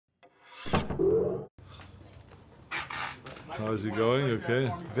How's it going?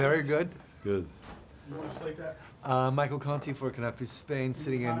 Okay. Very good. Good. You want to slate that? Michael Conti for Canapé Spain,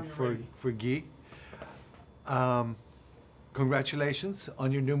 sitting in for Guy. Congratulations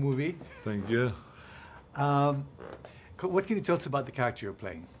on your new movie. Thank you. What can you tell us about the character you're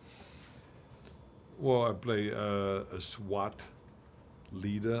playing? Well, I play a SWAT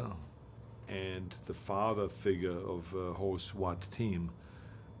leader and the father figure of a whole SWAT team.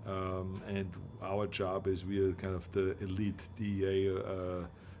 And our job is we are kind of the elite DEA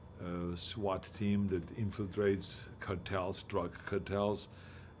SWAT team that infiltrates cartels, drug cartels.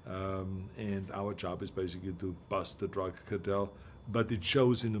 And our job is basically to bust the drug cartel. But it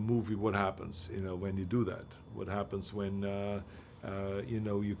shows in the movie what happens, when you do that. What happens when,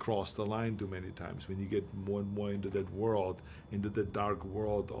 you cross the line too many times, when you get more and more into that world, into the dark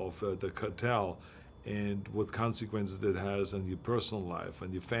world of the cartel, and what consequences that has on your personal life,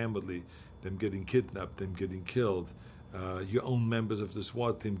 on your family, them getting kidnapped, them getting killed, your own members of the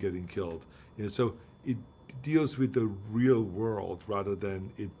SWAT team getting killed. So it deals with the real world rather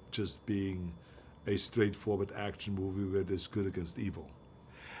than it just being a straightforward action movie where there's good against evil.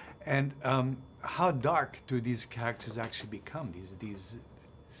 And how dark do these characters actually become? These.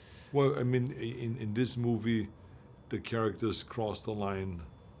 Well, I mean, in this movie, the characters cross the line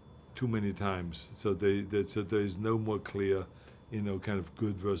too many times, so there is no more clear, kind of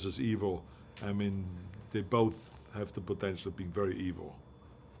good versus evil. I mean, they both have the potential of being very evil.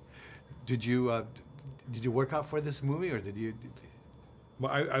 Did you work out for this movie, or did you?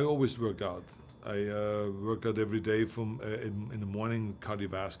 Well, I always work out. I work out every day from in the morning,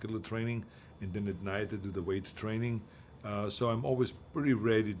 cardiovascular training, and then at night I do the weight training. So I'm always pretty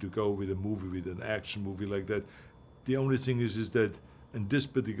ready to go with a movie, with an action movie like that. The only thing is that in this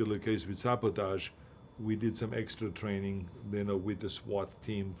particular case with Sabotage, we did some extra training, with the SWAT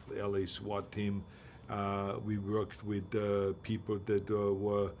team, the LA SWAT team. We worked with people that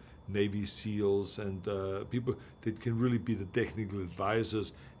were Navy SEALs and people that can really be the technical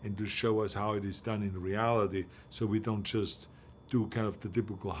advisors and to show us how it is done in reality, so we don't just do kind of the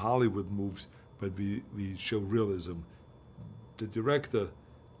typical Hollywood moves, but we show realism. The director,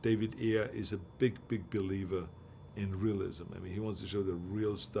 David Ayer, is a big believer in realism. I mean, he wants to show the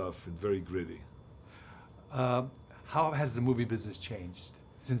real stuff and very gritty. How has the movie business changed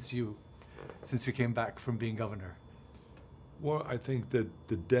since you came back from being governor? Well, I think that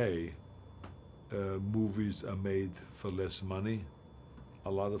today movies are made for less money a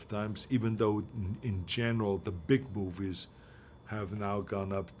lot of times, even though in general the big movies have now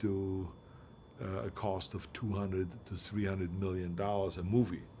gone up to a cost of $200 to $300 million a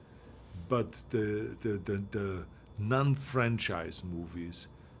movie. But the non-franchise movies,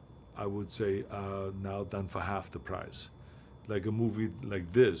 I would say, are now done for half the price. Like a movie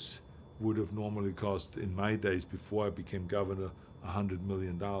like this would have normally cost, in my days before I became governor, $100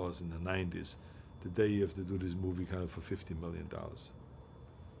 million in the 90s. Today you have to do this movie kind of for $50 million.